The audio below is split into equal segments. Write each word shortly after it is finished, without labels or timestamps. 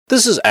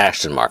This is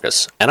Ashton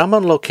Marcus, and I'm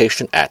on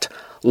location at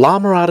La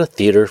Mirada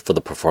Theater for the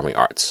Performing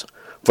Arts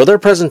for their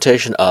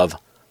presentation of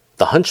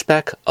The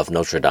Hunchback of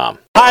Notre Dame.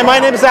 Hi, my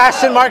name is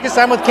Ashton Marcus.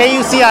 I'm with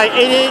KUCI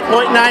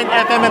 88.9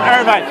 FM in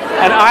Irvine,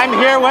 and I'm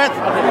here with...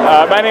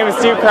 my name is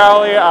Steve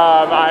Crowley.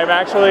 I'm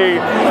actually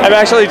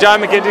John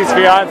McGinty's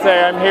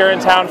fiance. I'm here in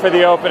town for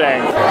the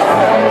opening.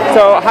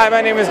 So, hi, my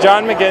name is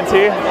John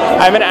McGinty.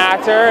 I'm an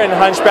actor in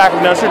Hunchback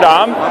of Notre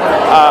Dame.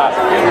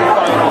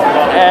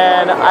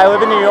 And I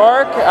live in New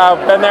York.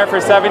 I've been there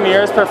for 7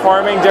 years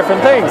performing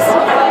different things.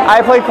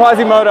 I play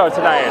Quasimodo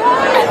tonight.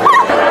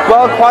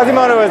 Well,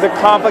 Quasimodo is a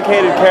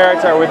complicated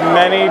character with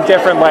many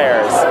different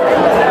layers.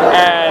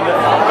 And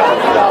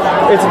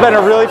it's been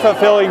a really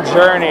fulfilling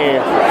journey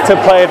to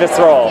play this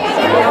role.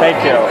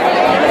 Thank you.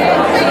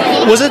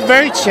 Was it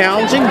very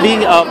challenging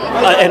being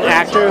an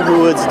actor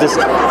who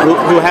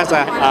has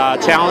a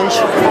challenge?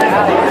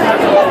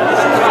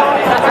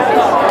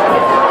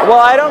 Well,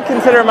 I don't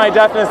consider my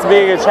deafness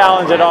being a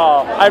challenge at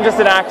all. I'm just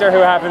an actor who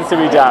happens to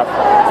be deaf.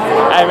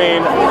 I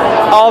mean,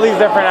 all these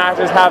different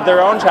actors have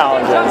their own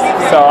challenges,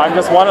 so I'm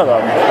just one of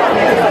them.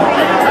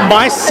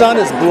 My son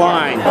is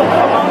blind.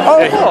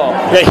 Oh, cool.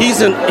 Yeah,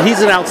 he's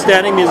an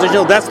outstanding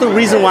musician. That's the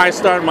reason why I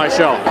started my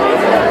show.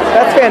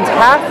 That's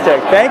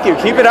fantastic. Thank you.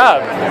 Keep it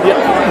up. Yeah,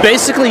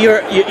 basically,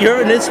 you're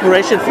an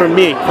inspiration for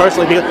me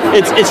personally,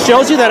 because it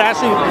shows you that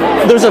actually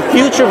there's a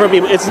future for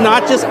people. It's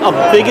not just a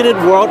bigoted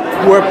world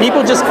where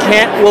people just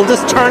will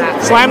just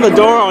slam the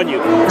door on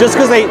you just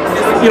because they,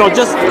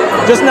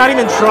 just not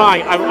even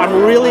trying.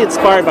 I'm really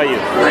inspired by you.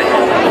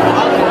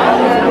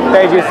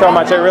 Thank you so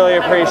much. I really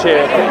appreciate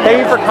it. Thank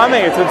you for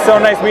coming. It's been so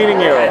nice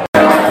meeting you.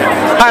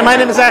 Hi, my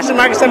name is Ashton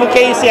Marcus. I'm with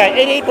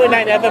KUCI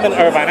 88.9 FM in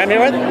Irvine. I'm here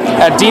with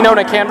Dino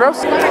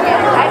Nicandros.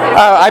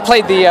 I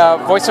played the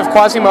voice of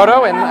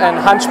Quasimodo in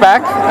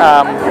Hunchback,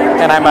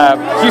 and I'm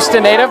a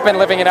Houston native. Been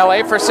living in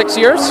LA for 6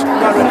 years,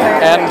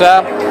 and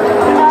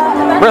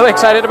really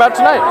excited about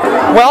tonight.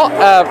 Well,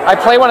 I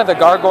play one of the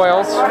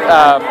gargoyles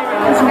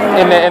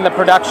in the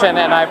production,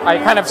 and I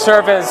kind of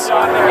serve as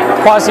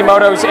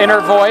Quasimodo's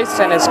inner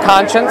voice and his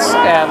conscience.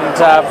 And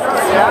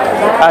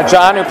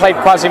John, who played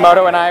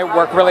Quasimodo, and I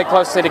work really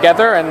closely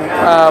together, and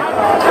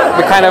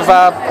we kind of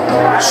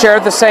share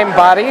the same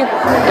body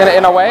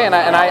in a way. And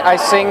I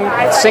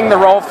sing the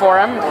role for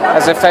him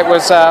as if it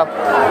was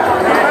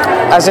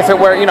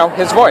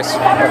his voice.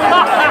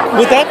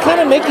 Would that kind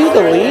of make you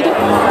the lead?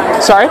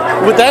 Sorry?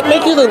 Would that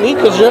make you the lead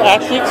because you're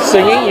actually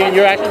singing and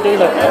you're actually doing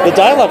the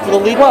dialogue for the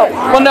lead?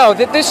 Well, no.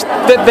 This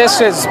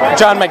is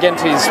John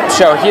McGinty's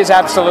show. He is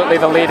absolutely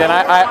the lead, and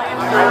I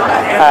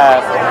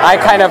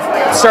kind of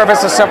serve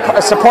as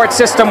a support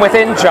system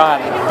within John.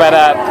 But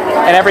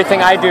and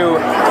everything I do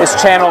is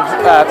channeled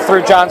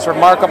through John's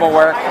remarkable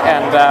work,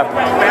 and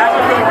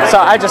so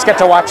I just get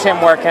to watch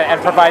him work and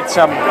provide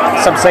some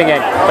singing.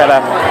 But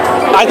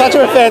I thought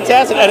you were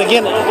fantastic, and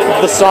again,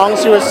 the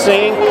songs you were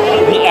singing,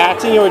 the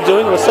acting you were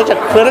doing was such a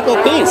critical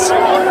piece.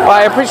 Well,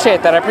 I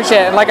appreciate that.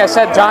 And like I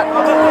said,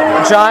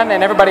 John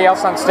and everybody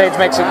else on stage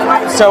makes it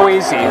so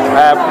easy.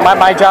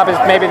 My job is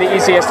maybe the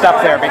easiest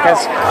up there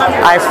because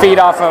I feed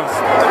off of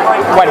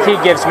what he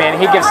gives me, and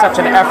he gives such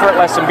an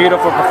effortless and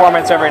beautiful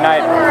performance every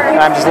night. And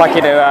I'm just lucky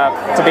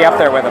to be up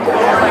there with him.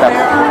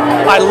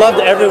 I loved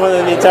everyone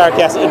in the entire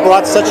cast. It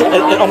brought such an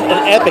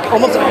epic,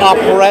 almost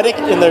operatic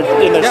in their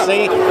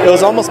singing. It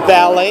was almost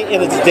ballet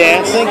in its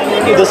dancing.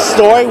 The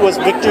story was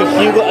Victor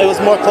Hugo. It was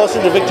more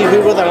closer to Victor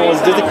Hugo than it was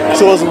Disney.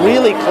 So it was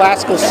really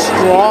classical,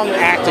 strong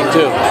acting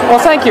too. Well,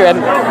 thank you.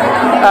 And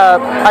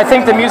I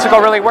think the musical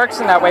really works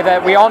in that way.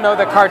 That we all know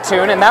the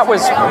cartoon, and that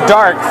was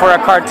dark for a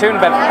cartoon,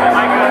 but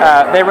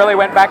they really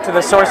went back to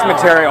the source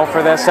material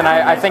for this, and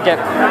I think it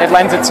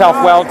lends itself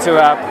well to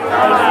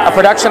a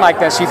production like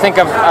this. You think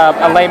of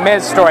a Les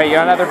Mis story,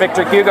 another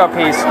Victor Hugo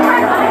piece,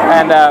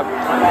 and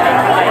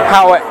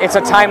how it's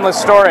a timeless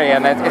story,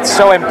 and it's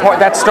so important.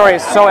 That story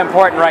is so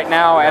important right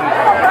now, and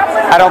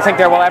I don't think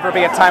there will ever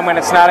be a time when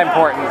it's not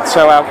important.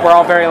 So we're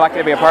all very lucky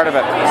to be a part of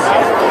it.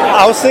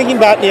 I was thinking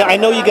about, I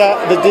know you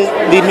got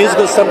the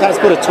musicals sometimes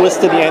put a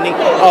twist to the ending.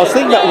 I was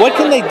thinking about what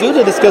can they do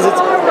to this, because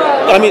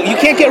you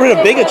can't get rid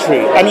of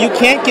bigotry. You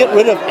can't get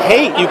rid of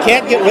hate. You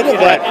can't get rid of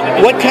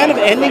that. What kind of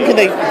ending can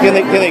they give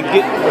it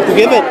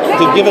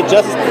to give it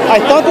justice? I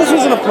thought this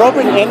was an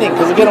appropriate ending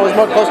because again, it was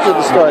more close to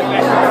the story.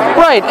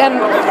 Right, and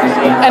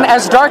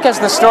as dark as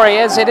the story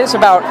is, it is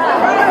about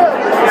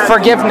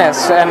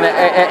forgiveness and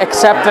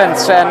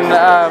acceptance and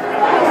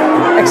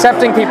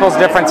accepting people's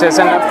differences.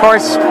 And of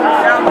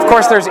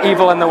course, there's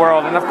evil in the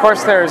world, and of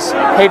course, there's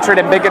hatred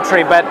and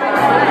bigotry. But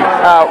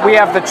we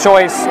have the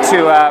choice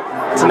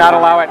to not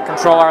allow it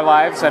control our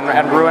lives and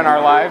ruin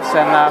our lives,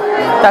 and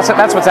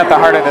that's what's at the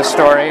heart of this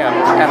story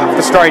and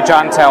the story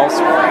John tells.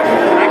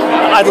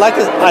 I'd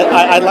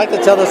like to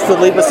tell this to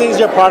the league, but since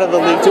you're part of the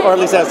league too, or at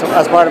least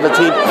as part of a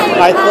team,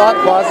 I thought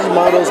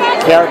Quasimodo's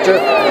character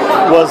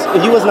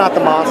he was not the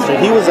monster.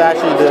 He was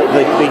actually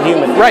the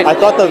human. Right. I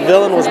thought the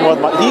villain was more.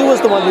 He was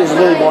the one who was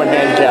really born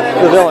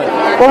handicapped. The villain.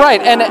 Well,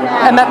 right, and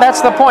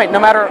that's the point. No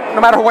matter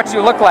what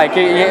you look like,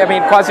 I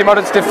mean,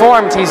 Quasimodo's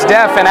deformed. He's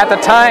deaf, and at the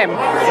time,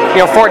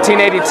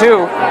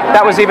 1482,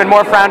 that was even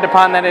more frowned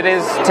upon than it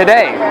is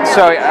today.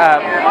 So,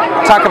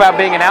 talk about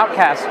being an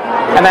outcast.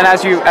 And then,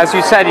 as you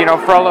said,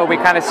 Frollo, we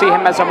kind of see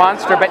him as a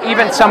monster. But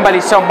even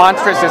somebody so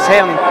monstrous as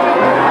him,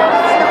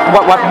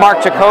 what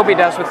Mark Jacoby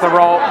does with the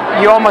role,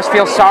 you almost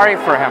feel sorry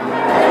for him.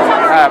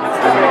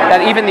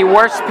 That even the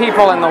worst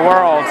people in the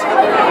world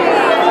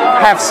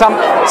have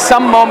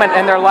some moment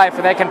in their life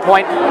where they can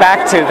point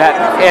back to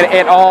that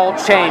it all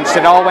changed,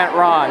 it all went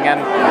wrong,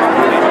 and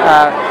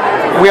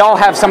we all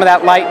have some of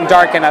that light and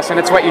dark in us, and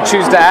it's what you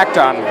choose to act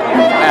on.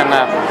 And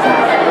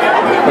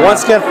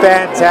once again,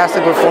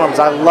 fantastic performance.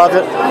 I love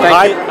it.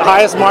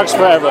 Highest marks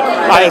forever.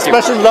 I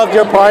especially loved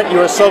your part. You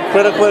were so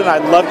critical, and I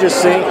loved your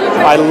singing.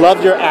 I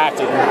loved your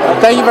acting.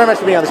 Thank you very much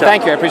for being on the show.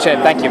 Thank you. I appreciate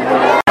it. Thank you.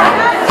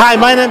 Hi,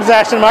 my name is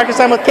Ashton Marcus.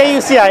 I'm with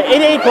KUCI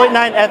 88.9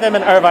 FM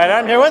in Irvine.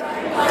 I'm here with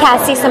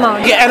Cassie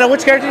Simone. Yeah, and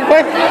which character do you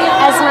play?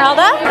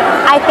 Esmeralda.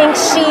 I think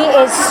she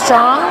is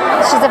strong.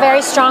 She's a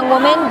very strong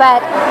woman,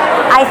 but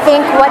I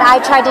think what I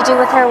tried to do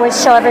with her was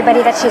show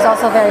everybody that she's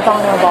also very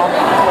vulnerable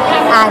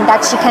and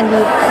that she can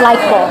be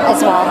likable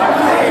as well.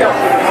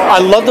 I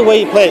love the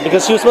way you played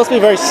because she was supposed to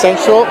be very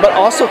sensual, but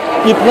also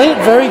you played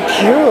very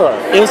pure.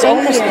 It was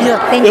Thank almost you.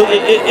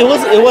 it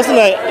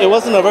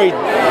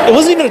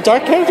wasn't even a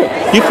dark character.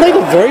 You played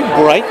a very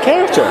bright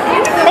character.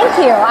 Thank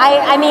you.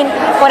 I mean,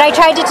 what I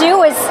tried to do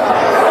was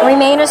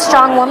remain a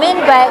strong woman,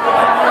 but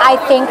I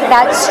think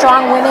that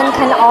strong women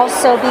can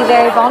also be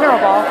very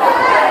vulnerable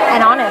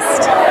and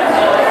honest.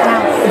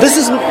 Yeah. This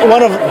is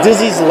one of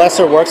Disney's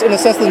lesser works in the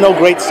sense there's no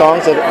great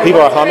songs that people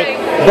are humming,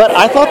 but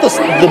I thought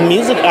the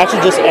music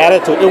actually just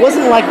added to it. It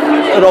wasn't like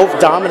it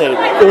dominated.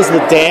 It was the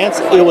dance,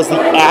 it was the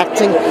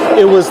acting,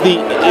 it was the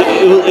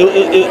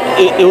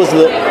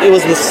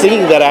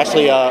singing that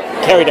actually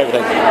carried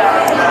everything.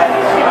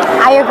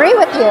 I agree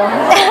with you.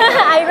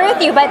 I agree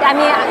with you, but I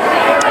mean,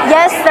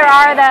 yes, there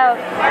are the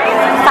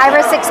 5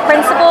 or 6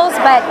 principles,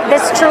 but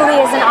this truly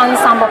is an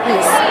ensemble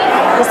piece.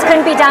 This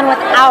couldn't be done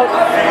without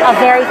a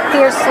very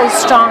fiercely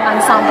strong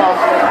ensemble,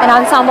 an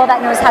ensemble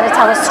that knows how to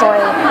tell a story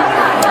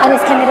and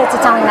is committed to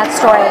telling that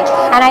story,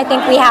 and I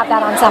think we have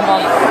that ensemble.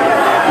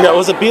 Yeah, it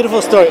was a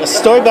beautiful story. A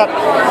story about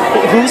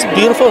who's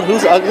beautiful,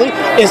 who's ugly,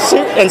 and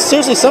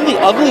seriously, some of the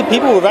ugly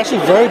people were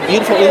actually very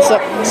beautiful inside.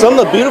 Some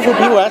of the beautiful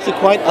people were actually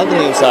quite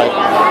ugly inside.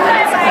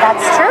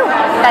 That's true.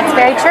 That's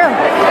very true.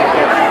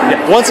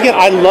 Yeah. Once again,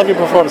 I love your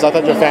performance. I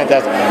thought you were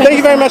fantastic. Thank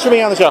you very much for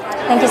being on the show.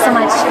 Thank you so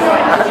much.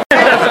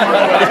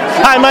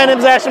 Hi, my name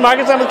is Ashton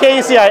Marcus. I'm with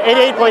KUCI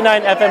 88.9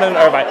 FM in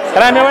Irvine.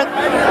 And I'm here with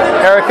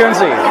Eric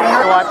Kunze.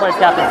 Well, I played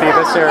Captain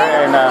Phoebus here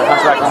in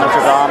Hunchback of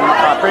Notre.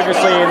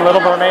 Previously in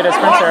Little Mermaid as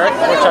Prince Eric,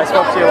 which I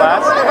spoke to you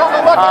last.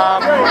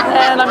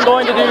 And I'm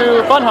going to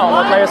do Fun Home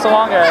with Lea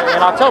Salonga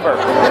in October,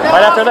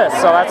 right after this.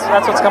 So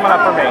that's what's coming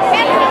up for me.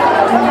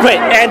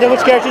 Great. And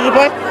which character did you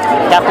play?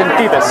 Captain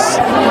Phoebus.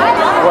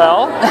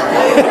 Well,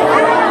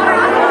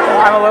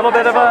 I'm a little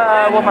bit of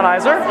a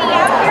womanizer,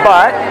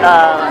 but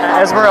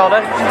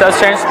Esmeralda does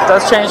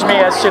change me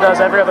as she does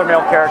every other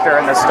male character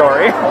in this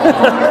story.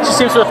 She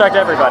seems to affect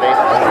everybody.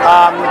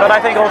 But I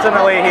think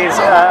ultimately he's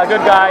a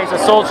good guy. He's a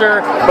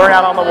soldier, burned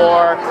out on the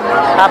war,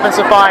 happens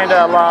to find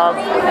love.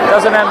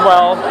 Doesn't end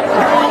well,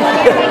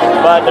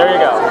 but there you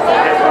go.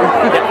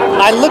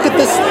 I look at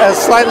this as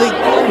slightly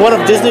one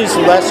of Disney's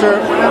lesser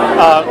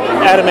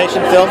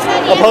animation films,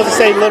 opposed to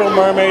say Little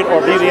Mermaid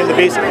or Beauty and the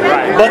Beast.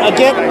 Right. But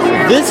again,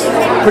 this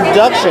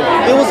production,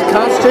 it was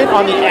concentrated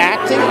on the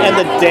acting and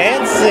the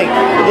dancing.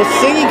 The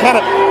singing kind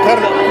of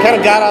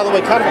got out of the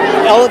way, kind of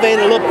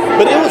elevated a little,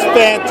 but it was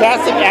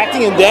fantastic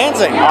acting and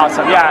dancing.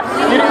 Awesome, yeah.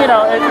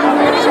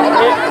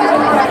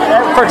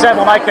 For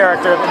example, my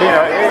character,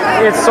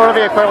 it's sort of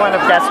the equivalent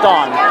of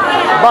Gaston,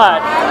 but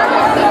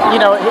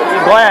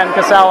Glenn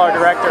Casal, our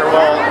director,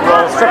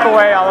 will strip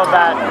away all of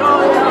that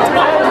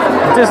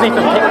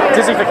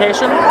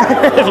Disneyfication,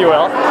 if you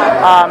will.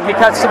 He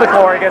cuts to the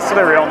core, he gets to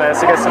the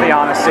realness, he gets to the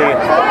honesty,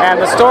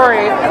 and the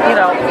story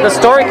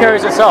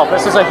carries itself.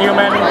 This is a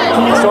human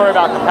story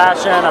about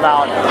compassion,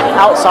 about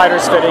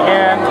outsiders fitting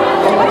in.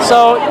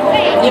 So,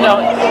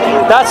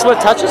 that's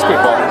what touches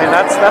people. I mean,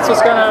 that's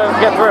what's going to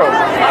get through.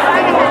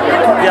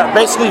 Yeah,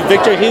 basically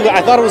Victor Hugo. I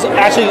thought it was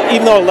actually,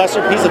 even though a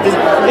lesser piece of Disney,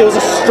 it was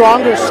a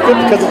stronger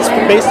script because it's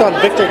based on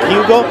Victor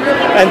Hugo,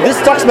 and this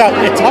talks about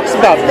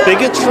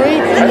bigotry.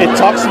 It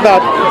talks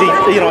about the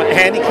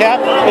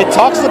handicap. It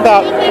talks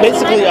about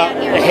basically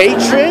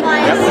hatred.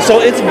 So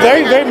it's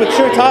very, very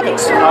mature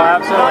topics. Oh,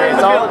 absolutely.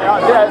 It's all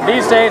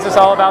these days. It's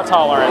all about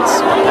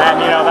tolerance,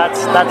 and that's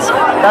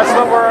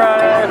what we're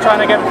trying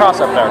to get across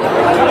up there.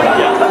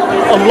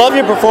 I love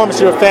your performance.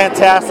 You were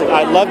fantastic.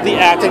 I love the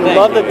acting.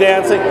 Love the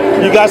dancing.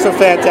 You guys were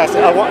fantastic.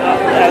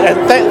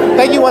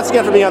 Thank you once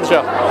again for being on the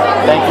show.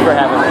 Thank you for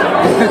having me.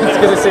 It's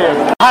good to see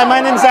you. Hi,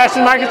 my name is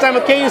Ashton Marcus. I'm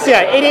with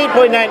KUCI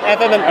 88.9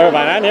 FM in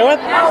Irvine. I'm here with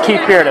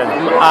Keith Bearden.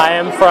 I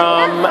am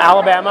from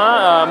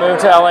Alabama,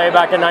 moved to LA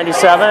back in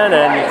 '97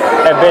 and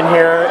have been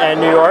here in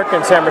New York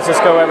and San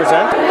Francisco ever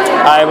since.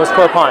 I was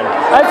Crow Pond.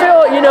 I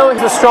feel,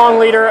 he's a strong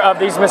leader of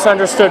these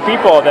misunderstood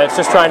people that's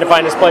just trying to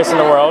find his place in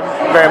the world,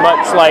 very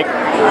much like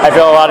I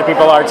feel a lot of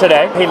people are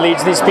today. He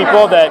leads these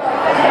people that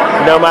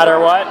no matter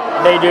what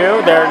they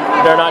do,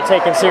 they're not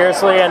taken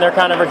seriously and they're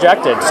kind of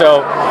rejected.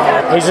 So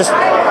he's just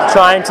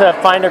trying to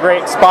find a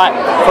great spot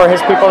for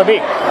his people to be.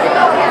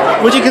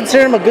 Would you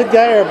consider him a good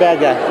guy or a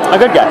bad guy? A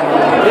good guy.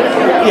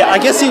 Yeah, I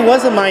guess he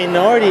was a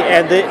minority,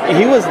 and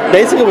he was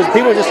basically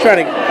people were just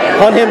trying to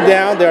hunt him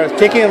down. They were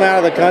kicking him out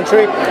of the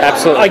country.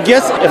 Absolutely. I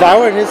guess if I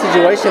were in his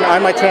situation, I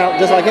might turn out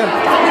just like him.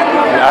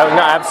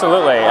 No,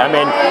 absolutely. I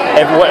mean,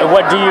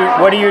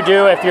 what do you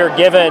do if you're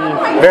given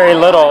very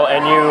little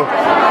and you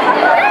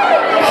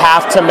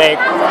have to make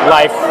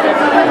life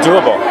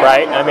doable,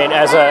 right? I mean,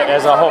 as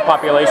a whole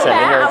population,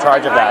 and you're in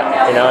charge of that.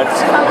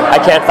 I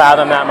can't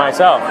fathom that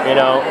myself.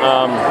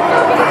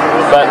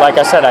 But like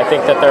I said, I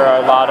think that there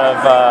are a lot of,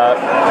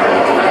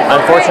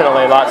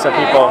 unfortunately, lots of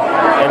people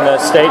in the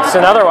States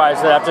and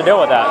otherwise that have to deal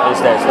with that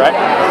these days, right?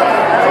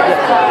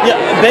 Yeah,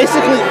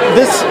 basically,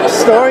 this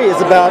story is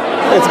about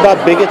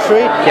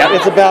bigotry. Yep.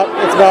 It's about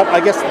I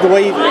guess the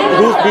way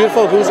who's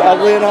beautiful, who's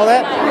ugly, and all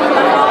that.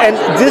 And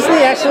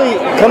Disney actually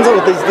comes up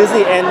with these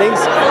Disney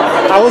endings.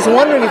 I was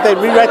wondering if they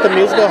rewrite the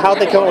musical, how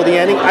they come up with the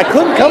ending. I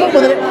couldn't come up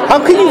with it. How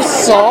can you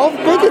solve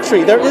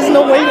bigotry? There is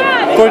no way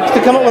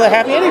to come up with a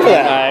happy ending for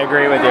that. I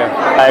agree with you.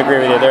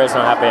 There is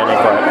no happy ending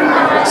for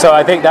it. So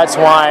I think that's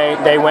why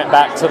they went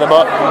back to the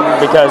book,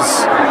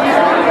 because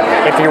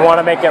if you want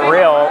to make it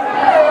real,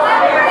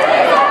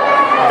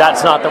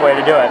 that's not the way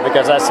to do it,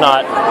 because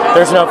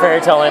there's no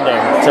fairy tale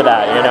ending to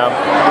that,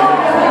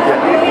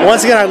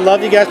 Once again, I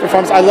love you guys'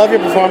 performance. I love your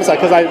performance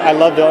because I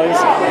love villains.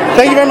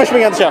 Thank you very much for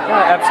being on the show.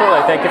 Yeah,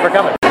 absolutely. Thank you for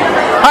coming.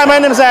 Hi, my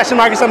name is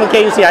Ashton Marcus. I'm with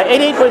KUCI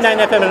 88.9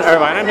 FM in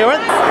Irvine. I'm here with...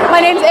 My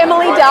name's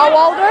Emily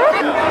Dowwalder.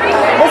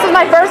 This is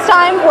my first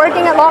time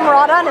working at La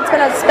Mirada, and it's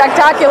been a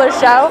spectacular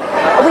show.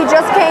 We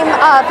just came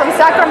from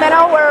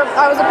Sacramento, where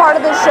I was a part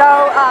of the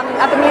show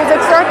at the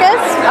Music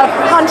Circus of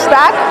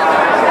Hunchback.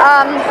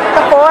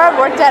 Before, I've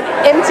worked at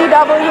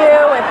MTW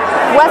with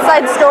West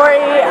Side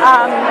Story,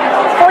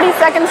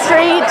 42nd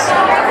Street.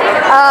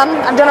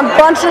 I've done a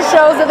bunch of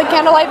shows at the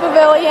Candlelight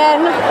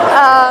Pavilion.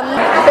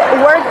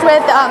 Worked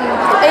with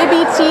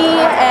ABT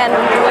and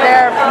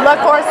their Le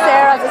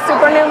Corsair as a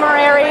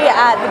supernumerary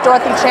at the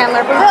Dorothy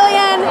Chandler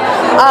Pavilion.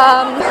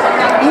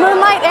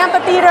 Moonlight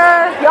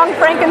Amphitheater, Young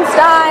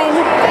Frankenstein.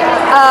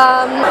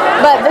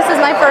 But this is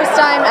my first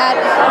time at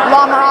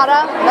La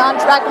Mirada, the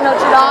Hunchback of Notre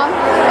Dame,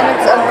 and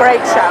it's a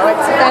great show.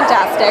 It's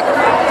fantastic.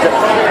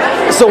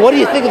 So what do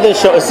you think of this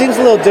show? It seems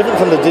a little different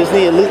from the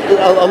Disney, a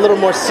little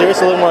more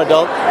serious, a little more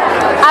adult.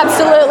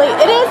 Absolutely.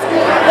 It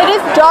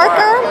is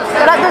darker,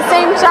 but at the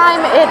same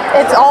time,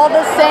 it's all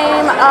the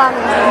same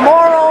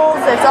morals,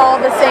 it's all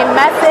the same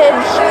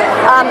message.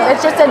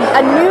 It's just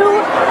a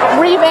new,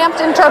 revamped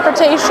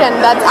interpretation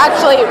that's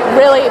actually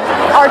really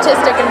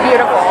artistic and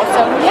beautiful.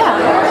 So, yeah.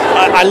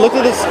 I looked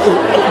at this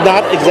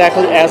not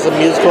exactly as a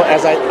musical,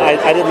 as I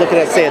didn't look at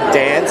it as, say, a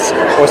dance,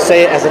 or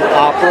say it as an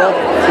opera.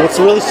 It's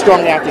really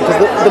strong acting,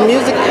 because the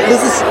music,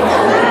 this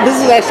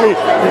is actually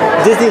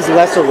Disney's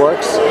lesser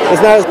works.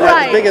 It's not as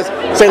big as,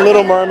 say,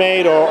 Little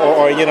Mermaid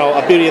or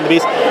A Beauty and the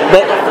Beast,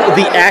 but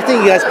the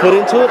acting you guys put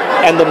into it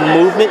and the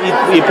movement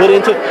you put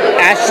into it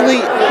actually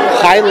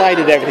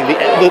highlighted everything.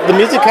 The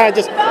music kind of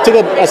just took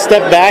a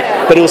step back,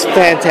 but it was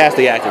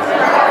fantastic acting.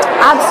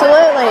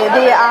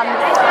 Absolutely.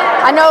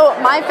 I know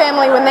my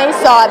family, when they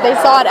saw it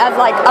as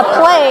like a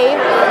play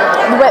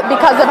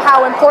because of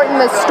how important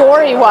the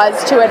story was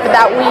to it,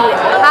 that we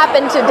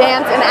happened to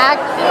dance and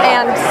act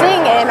and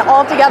sing in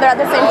all together at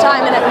the same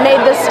time, and it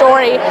made the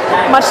story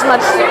much,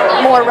 much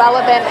more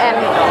relevant and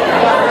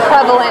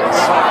prevalent.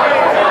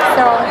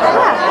 So,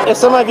 yeah. If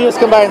some of my viewers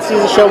come by and see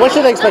the show, what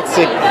should they expect to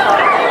see?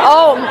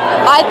 Oh,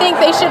 I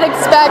think they should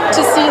expect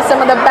to see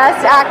some of the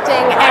best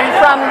acting, and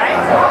from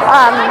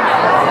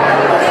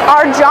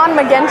our John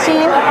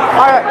McGinty,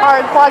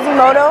 our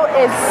Quasimodo,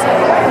 is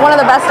one of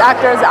the best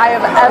actors I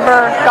have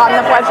ever gotten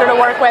the pleasure to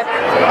work with,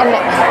 and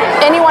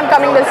anyone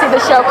coming to see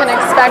the show can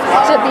expect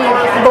to be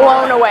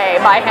blown away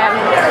by him.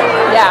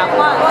 Yeah.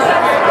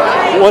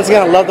 Once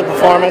again, I love the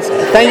performance.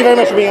 Thank you very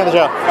much for being on the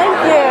show.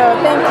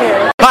 Thank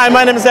you. Hi,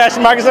 my name is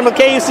Ashton Marcus. I'm with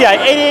KUCI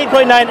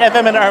 88.9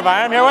 FM in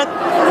Irvine. I'm here with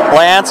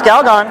Lance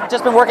Galgon.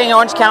 Just been working in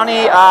Orange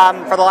County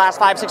for the last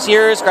 5-6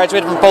 years.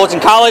 Graduated from Fullerton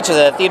College with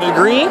a theater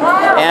degree,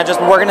 and just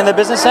been working in the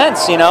business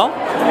since,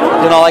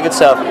 doing all that good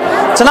stuff.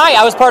 Tonight,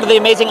 I was part of the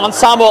amazing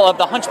ensemble of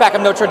the Hunchback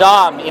of Notre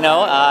Dame.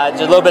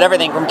 Just a little bit of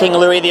everything from King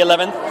Louis XI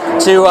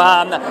to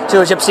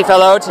a gypsy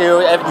fellow to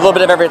a little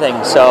bit of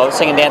everything. So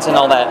singing, dancing,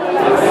 all that.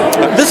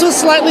 This was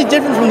slightly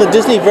different from the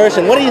Disney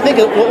version. What do you think?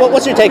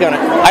 What's your take on it?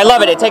 I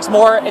love it. It takes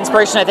more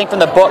inspiration, I think, from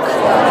the book.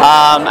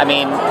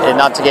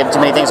 Not to give too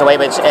many things away,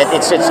 but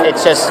it just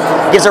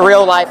gives a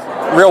real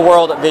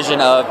world vision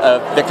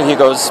of Victor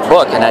Hugo's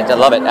book, and I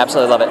love it.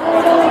 Absolutely love it.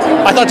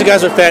 I thought you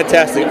guys were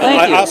fantastic.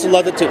 I also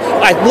loved it too.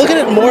 I look at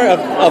it more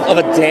of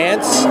a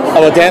dance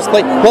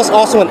play, plus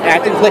also an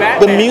acting play.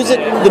 The music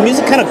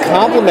kind of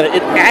complemented.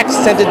 It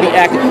accented the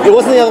acting. It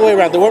wasn't the other way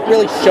around. There weren't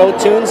really show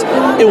tunes.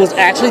 It was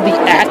actually the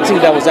acting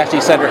that was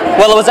actually centered.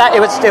 Well,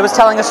 it was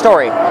telling a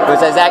story. It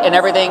was and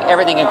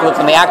everything included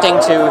from the acting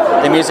to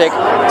the music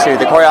to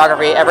the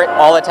choreography,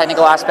 all the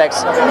technical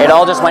aspects. It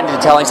all just went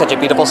into telling such a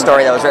beautiful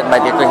story that was written by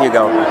Victor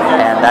Hugo,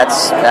 and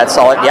that's all. That's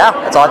all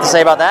I have to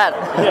say about that.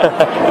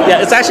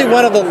 Yeah, it's actually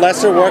one of the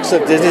lesser works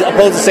of Disney,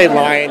 opposed to say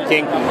Lion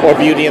King or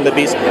Beauty and the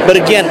Beast. But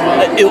again,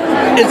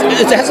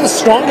 it has the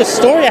strongest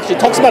story. Actually,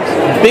 it talks about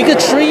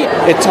bigotry.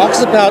 It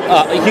talks about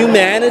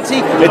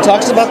humanity. It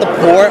talks about the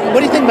poor. What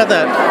do you think about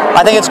that?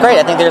 I think it's great.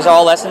 I think there's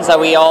all lessons that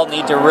we all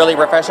need to really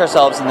refresh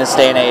ourselves in this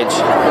day and age.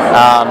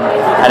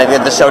 And I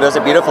think the show does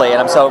it beautifully,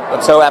 and I'm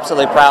so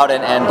absolutely proud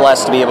and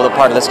blessed to be able to be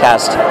part of this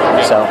cast.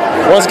 So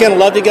once again, I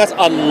love you guys.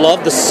 I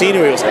love the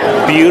scenery. It was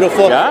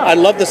beautiful. Yeah. I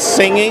love the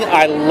singing.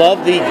 I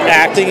love the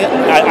acting.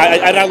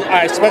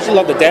 I especially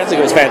love the dancing.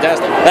 It was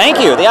fantastic. Thank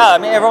you. Yeah,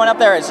 everyone up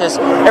there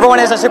everyone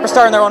is a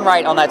superstar in their own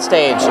right on that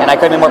stage, and I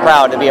couldn't be more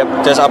proud to be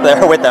just up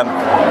there with them.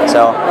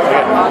 So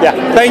yeah,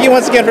 thank you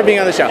once again for being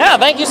on the show. Yeah,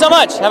 thank you so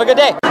much. Have a good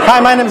day. Hi,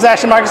 my name is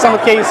Ashton Marcus. I'm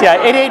with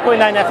KUCI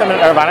 88.9 FM in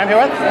Irvine. I'm here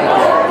with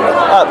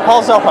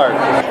Paul Zellhart.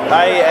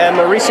 I am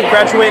a recent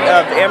graduate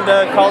of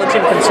AMB College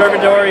and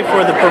Conservatory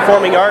for the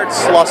Performing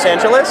Arts, Los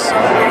Angeles.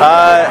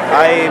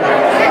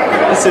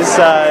 This is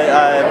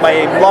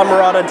my La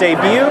Mirada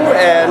debut,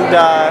 and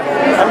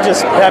I'm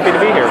just happy to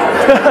be here.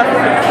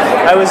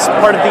 I was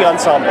part of the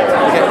ensemble.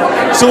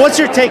 Okay. So what's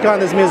your take on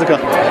this musical?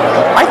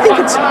 I think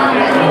it's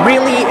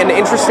really an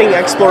interesting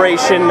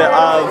exploration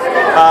of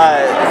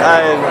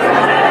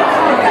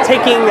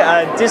taking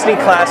a Disney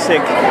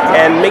classic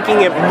and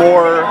making it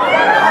more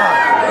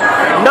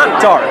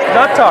not dark,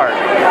 but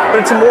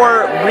it's a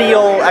more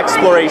real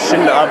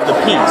exploration of the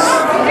piece.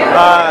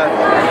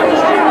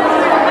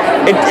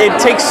 It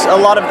takes a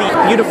lot of the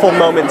beautiful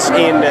moments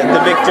in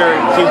the Victor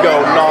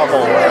Hugo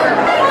novel,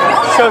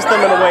 shows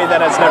them in a way that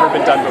has never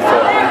been done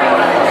before.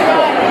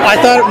 I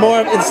thought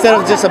more of, instead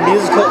of just a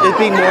musical, it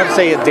being more of,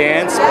 say, a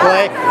dance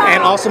play,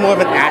 and also more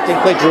of an acting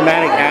play,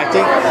 dramatic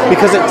acting,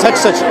 because it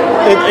touches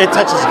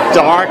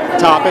dark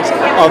topics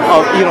of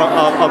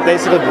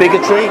basically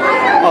bigotry,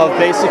 of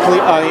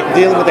basically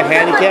dealing with the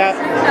handicap,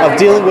 of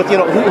dealing with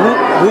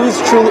who's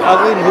truly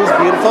ugly and who's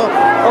beautiful.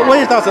 What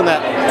are your thoughts on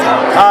that?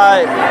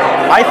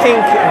 I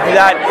think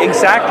that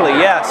exactly,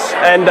 yes.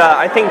 And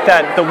I think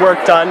that the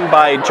work done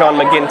by John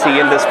McGinty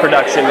in this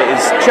production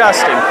is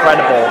just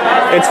incredible.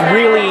 It's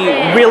really,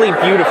 really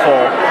beautiful.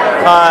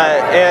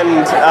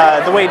 And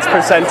the way it's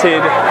presented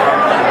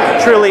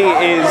truly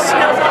is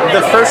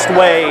the first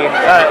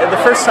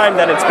time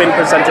that it's been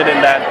presented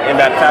in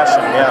that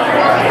fashion. Yeah.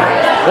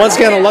 Once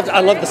again,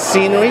 I love the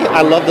scenery.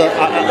 I love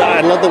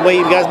the way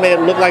you guys made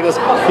it look like it was,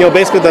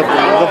 basically the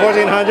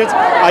 1400s.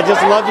 I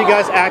just loved you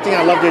guys acting.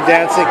 I loved your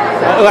dancing.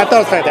 I thought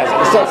it was fantastic.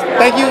 So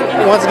thank you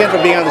once again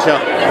for being on the show.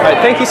 All right,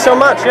 thank you so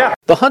much. Yeah.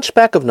 The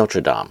Hunchback of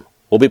Notre Dame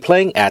will be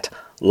playing at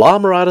La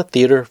Mirada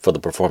Theater for the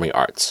Performing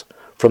Arts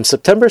from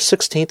September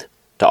 16th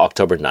to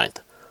October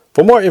 9th.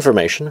 For more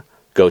information,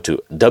 go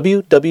to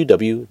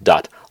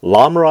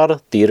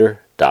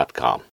www.lamiradatheater.com.